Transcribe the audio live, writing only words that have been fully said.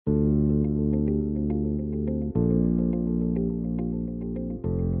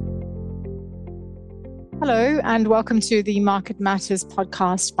Hello, and welcome to the Market Matters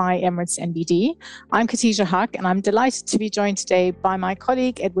podcast by Emirates NBD. I'm Khadija Haq, and I'm delighted to be joined today by my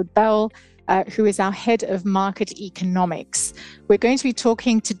colleague, Edward Bell, who is our head of market economics. We're going to be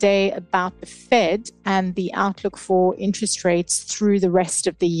talking today about the Fed and the outlook for interest rates through the rest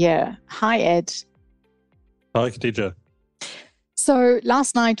of the year. Hi, Ed. Hi, Khadija. So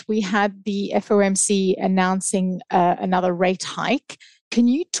last night we had the FOMC announcing another rate hike. Can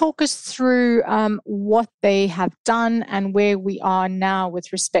you talk us through what they have done and where we are now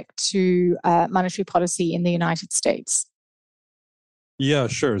with respect to monetary policy in the United States? Yeah,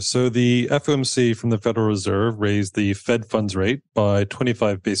 sure. So the FOMC from the Federal Reserve raised the Fed funds rate by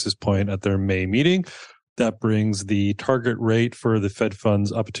 25 basis points at their May meeting. That brings the target rate for the Fed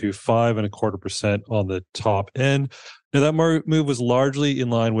funds up to 5.25% on the top end. Now, that move was largely in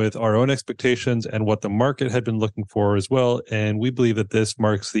line with our own expectations and what the market had been looking for as well. And we believe that this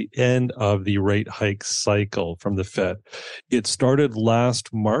marks the end of the rate hike cycle from the Fed. It started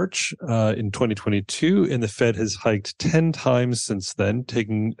last March in 2022, and the Fed has hiked 10 times since then,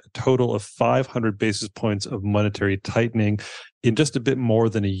 taking a total of 500 basis points of monetary tightening in just a bit more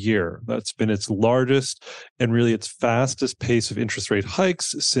than a year. That's been its largest and really its fastest pace of interest rate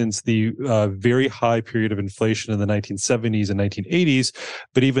hikes since the very high period of inflation in the 1970s and 1980s.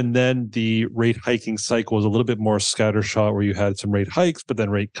 But even then, the rate hiking cycle was a little bit more scattershot, where you had some rate hikes, but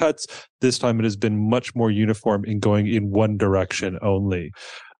then rate cuts. This time it has been much more uniform in going in one direction only.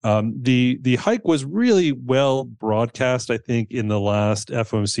 The hike was really well broadcast, I think, in the last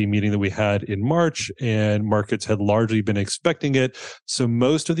FOMC meeting that we had in March, and markets had largely been expecting it. So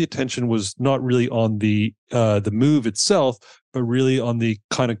most of the attention was not really on the move itself, but really on the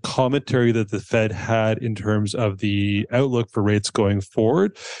kind of commentary that the Fed had in terms of the outlook for rates going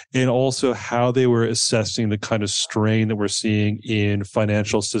forward, and also how they were assessing the kind of strain that we're seeing in the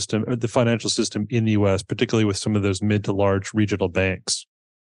financial system in the U.S., particularly with some of those mid to large regional banks.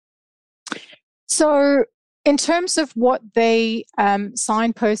 So in terms of what they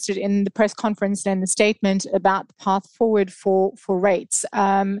signposted in the press conference and the statement about the path forward for rates,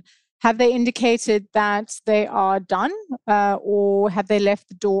 have they indicated that they are done or have they left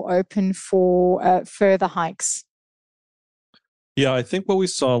the door open for further hikes? Yeah, I think what we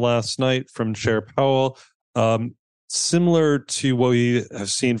saw last night from Chair Powell, similar to what we have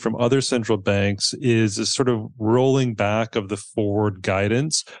seen from other central banks, is a sort of rolling back of the forward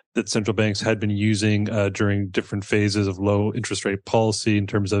guidance that central banks had been using during different phases of low interest rate policy, in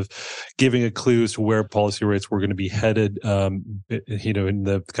terms of giving a clue as to where policy rates were going to be headed. In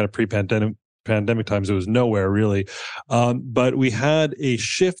the kind of pre-pandemic times, it was nowhere really. But we had a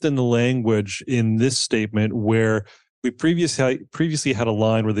shift in the language in this statement, where we previously had a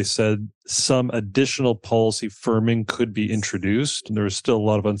line where they said some additional policy firming could be introduced, and there was still a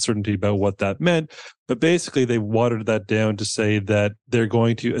lot of uncertainty about what that meant. But basically, they watered that down to say that they're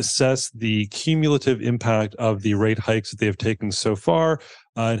going to assess the cumulative impact of the rate hikes that they have taken so far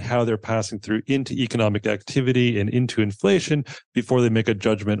and how they're passing through into economic activity and into inflation before they make a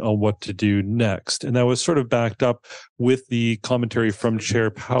judgment on what to do next. And that was sort of backed up with the commentary from Chair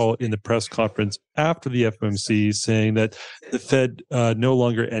Powell in the press conference after the FOMC, saying that the Fed no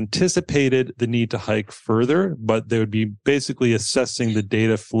longer anticipated the need to hike further, but they would be basically assessing the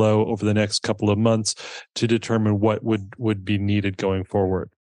data flow over the next couple of months to determine what would be needed going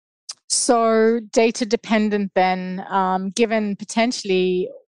forward. So data dependent then, given potentially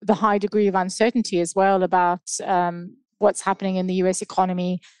the high degree of uncertainty as well about what's happening in the US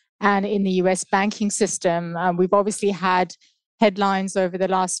economy and in the US banking system. We've obviously had headlines over the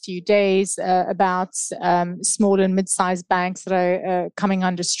last few days about small and mid-sized banks that are coming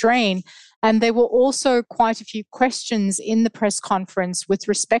under strain. And there were also quite a few questions in the press conference with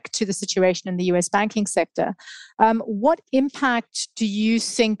respect to the situation in the US banking sector. What impact do you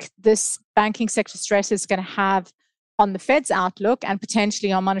think this banking sector stress is going to have on the Fed's outlook and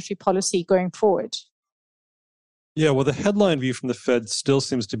potentially on monetary policy going forward? Yeah, well, the headline view from the Fed still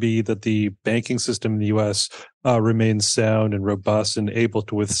seems to be that the banking system in the U.S. Remains sound and robust and able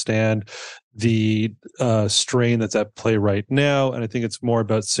to withstand the strain that's at play right now. And I think it's more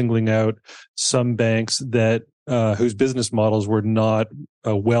about singling out some banks that whose business models were not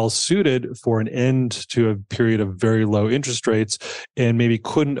well suited for an end to a period of very low interest rates, and maybe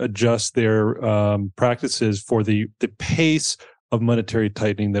couldn't adjust their practices for the pace of monetary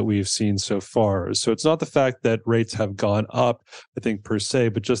tightening that we've seen so far. So it's not the fact that rates have gone up, I think, per se,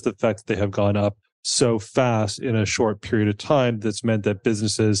 but just the fact that they have gone up so fast in a short period of time that's meant that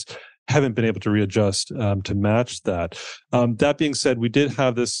businesses haven't been able to readjust to match that. That being said, we did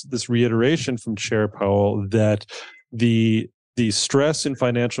have this reiteration from Chair Powell that the the stress in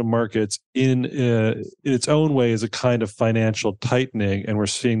financial markets in its own way is a kind of financial tightening. And we're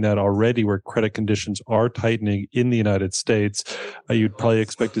seeing that already where credit conditions are tightening in the United States. You'd probably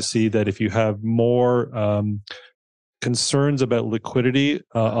expect to see that if you have more concerns about liquidity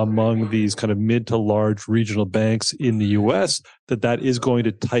among these kind of mid to large regional banks in the US, that is going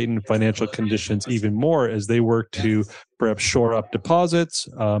to tighten financial conditions even more as they work to perhaps shore up deposits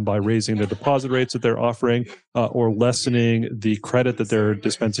by raising the deposit rates that they're offering or lessening the credit that they're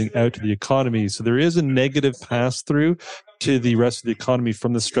dispensing out to the economy. So there is a negative pass-through to the rest of the economy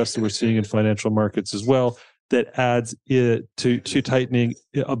from the stress that we're seeing in financial markets as well, that adds it to tightening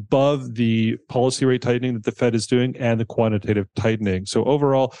above the policy rate tightening that the Fed is doing and the quantitative tightening. So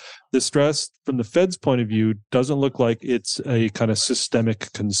overall, the stress from the Fed's point of view doesn't look like it's a kind of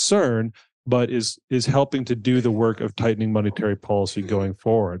systemic concern, but is helping to do the work of tightening monetary policy going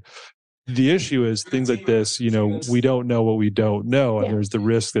forward. The issue is things like this, we don't know what we don't know. And there's the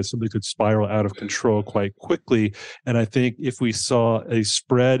risk that something could spiral out of control quite quickly. And I think if we saw a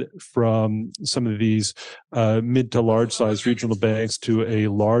spread from some of these mid to large size regional banks to a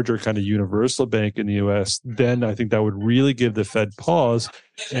larger kind of universal bank in the US, then I think that would really give the Fed pause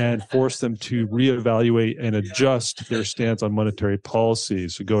and force them to reevaluate and adjust their stance on monetary policy.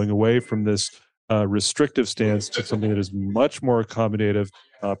 So going away from this restrictive stance to something that is much more accommodative,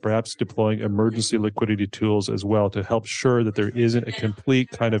 perhaps deploying emergency liquidity tools as well to help sure that there isn't a complete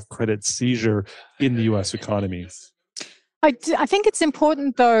kind of credit seizure in the U.S. economy. I think it's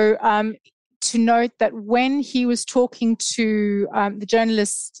important, though, to note that when he was talking to the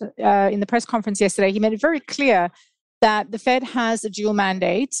journalists in the press conference yesterday, he made it very clear that the Fed has a dual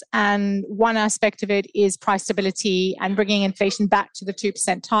mandate, and one aspect of it is price stability and bringing inflation back to the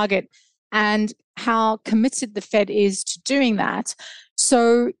 2% target, and how committed the Fed is to doing that.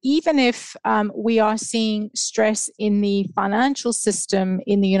 So even if we are seeing stress in the financial system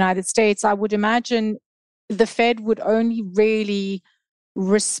in the United States, I would imagine the Fed would only really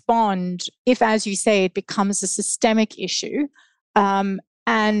respond if, as you say, it becomes a systemic issue.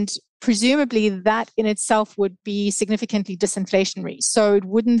 And presumably that in itself would be significantly disinflationary. So it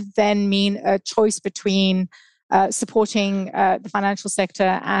wouldn't then mean a choice between supporting the financial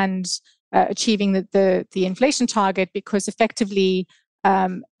sector and achieving the inflation target, because effectively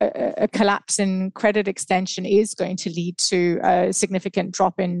a collapse in credit extension is going to lead to a significant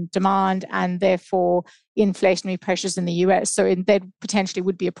drop in demand and therefore inflationary pressures in the US. So that potentially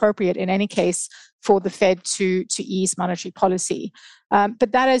would be appropriate in any case for the Fed to ease monetary policy.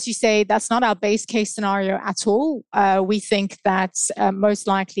 But that, as you say, that's not our base case scenario at all. We think that most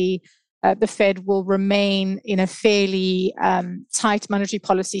likely the Fed will remain in a fairly tight monetary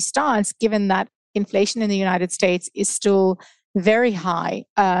policy stance, given that inflation in the United States is still very high,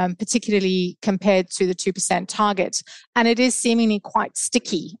 particularly compared to the 2% target. And it is seemingly quite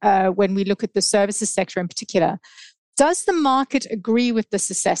sticky when we look at the services sector in particular. Does the market agree with this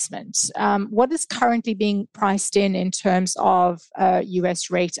assessment? What is currently being priced in terms of US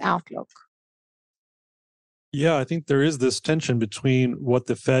rate outlook? Yeah, I think there is this tension between what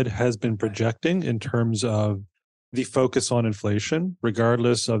the Fed has been projecting in terms of the focus on inflation,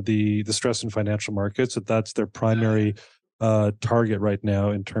 regardless of the stress in financial markets, that's their primary target right now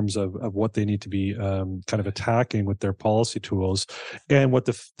in terms of what they need to be kind of attacking with their policy tools, and what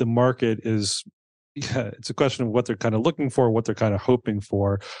the market is. Yeah, it's a question of what they're kind of looking for, what they're kind of hoping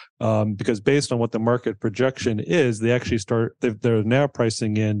for, because based on what the market projection is, they're now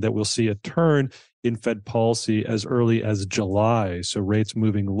pricing in that we'll see a turn in Fed policy as early as July. So rates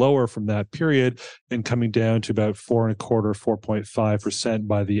moving lower from that period and coming down to about 4.25%, 4.5%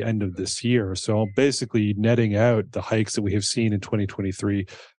 by the end of this year. So basically netting out the hikes that we have seen in 2023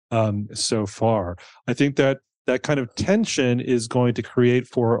 so far. I think that kind of tension is going to create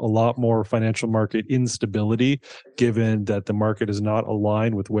for a lot more financial market instability, given that the market is not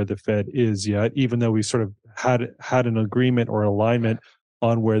aligned with where the Fed is yet, even though we sort of had an agreement or alignment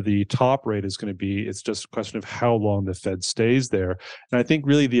on where the top rate is going to be. It's just a question of how long the Fed stays there. And I think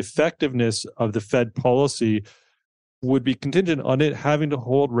really the effectiveness of the Fed policy would be contingent on it having to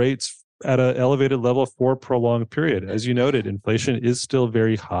hold rates at an elevated level for a prolonged period. As you noted, inflation is still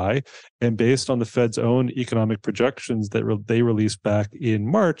very high. And based on the Fed's own economic projections that they released back in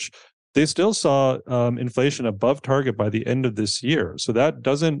March, they still saw inflation above target by the end of this year. So that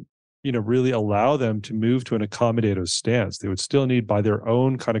doesn't really allow them to move to an accommodative stance. They would still need, by their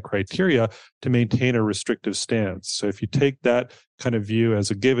own kind of criteria, to maintain a restrictive stance. So if you take that kind of view as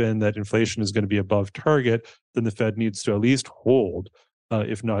a given that inflation is going to be above target, then the Fed needs to at least hold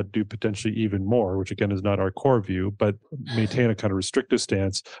if not do potentially even more, which again is not our core view, but maintain a kind of restrictive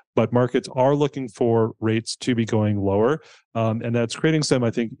stance. But markets are looking for rates to be going lower. And that's creating some,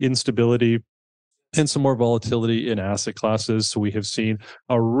 I think, instability and some more volatility in asset classes. So we have seen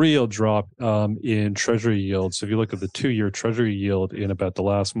a real drop in treasury yields. So if you look at the 2-year treasury yield in about the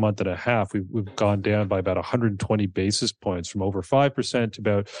last month and a half, we've gone down by about 120 basis points from over 5% to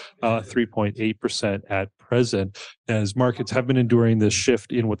about 3.8% at present, as markets have been enduring this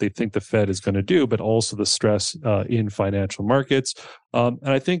shift in what they think the Fed is going to do, but also the stress in financial markets. And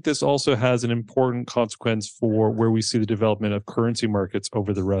I think this also has an important consequence for where we see the development of currency markets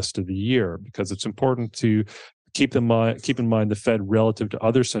over the rest of the year, because it's important to keep in mind the Fed relative to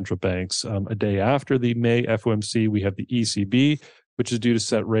other central banks. A day after the May FOMC, we have the ECB, which is due to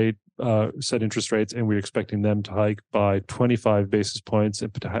set interest rates, and we're expecting them to hike by 25 basis points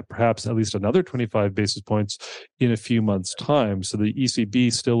and perhaps at least another 25 basis points in a few months' time. So the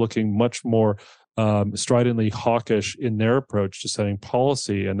ECB still looking much more stridently hawkish in their approach to setting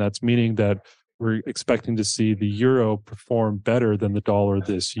policy, and that's meaning that we're expecting to see the euro perform better than the dollar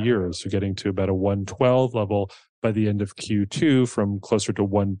this year. So getting to about a 112 level by the end of Q2 from closer to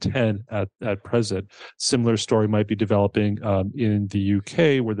 110 at present. Similar story might be developing in the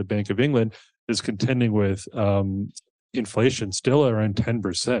UK, where the Bank of England is contending with inflation still around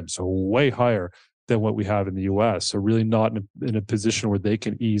 10%, so way higher than what we have in the US. So really not in a position where they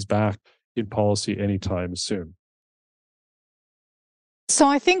can ease back in policy anytime soon. So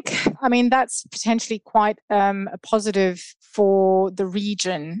I think, that's potentially quite a positive for the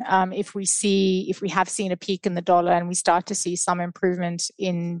region. If we have seen a peak in the dollar and we start to see some improvement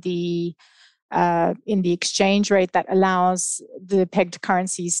in the exchange rate that allows the pegged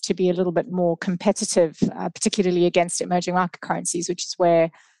currencies to be a little bit more competitive, particularly against emerging market currencies, which is where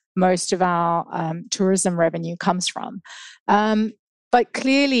most of our tourism revenue comes from. But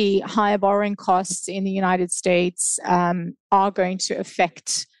clearly, higher borrowing costs in the United States are going to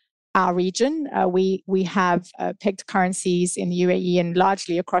affect our region. We have pegged currencies in the UAE and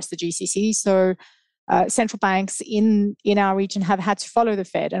largely across the GCC. So central banks in our region have had to follow the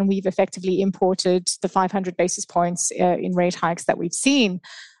Fed, and we've effectively imported the 500 basis points in rate hikes that we've seen.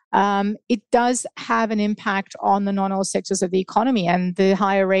 It does have an impact on the non-oil sectors of the economy, and the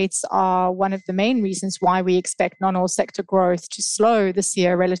higher rates are one of the main reasons why we expect non-oil sector growth to slow this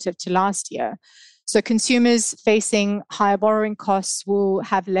year relative to last year. So consumers facing higher borrowing costs will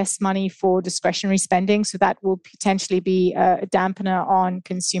have less money for discretionary spending, so that will potentially be a dampener on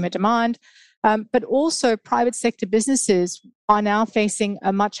consumer demand. But also private sector businesses are now facing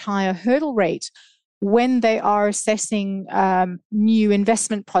a much higher hurdle rate when they are assessing new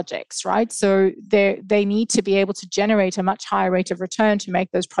investment projects, right? So they need to be able to generate a much higher rate of return to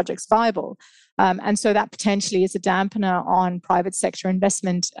make those projects viable. And so that potentially is a dampener on private sector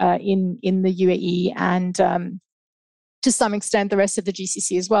investment in the UAE and to some extent the rest of the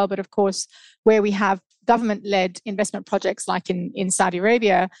GCC as well. But of course, where we have government-led investment projects like in Saudi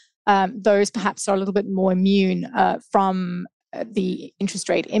Arabia, those perhaps are a little bit more immune from the interest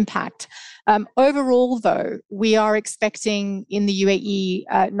rate impact. Overall, though, we are expecting in the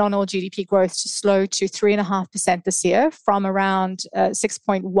UAE non-oil GDP growth to slow to 3.5% this year from around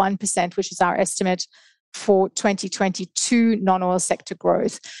 6.1%, which is our estimate for 2022 non-oil sector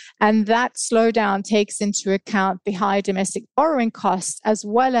growth. And that slowdown takes into account the high domestic borrowing costs as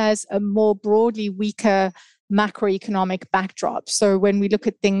well as a more broadly weaker macroeconomic backdrop. So when we look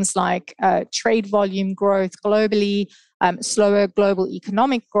at things like trade volume growth globally, slower global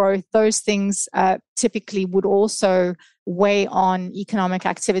economic growth, those things typically would also weigh on economic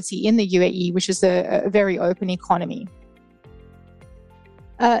activity in the UAE, which is a very open economy.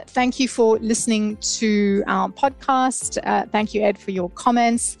 Thank you for listening to our podcast. Thank you, Ed, for your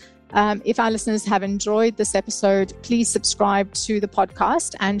comments. If our listeners have enjoyed this episode, please subscribe to the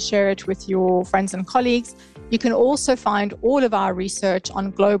podcast and share it with your friends and colleagues. You can also find all of our research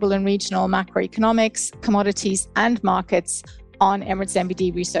on global and regional macroeconomics, commodities, and markets on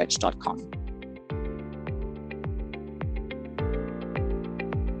emiratesmbdresearch.com.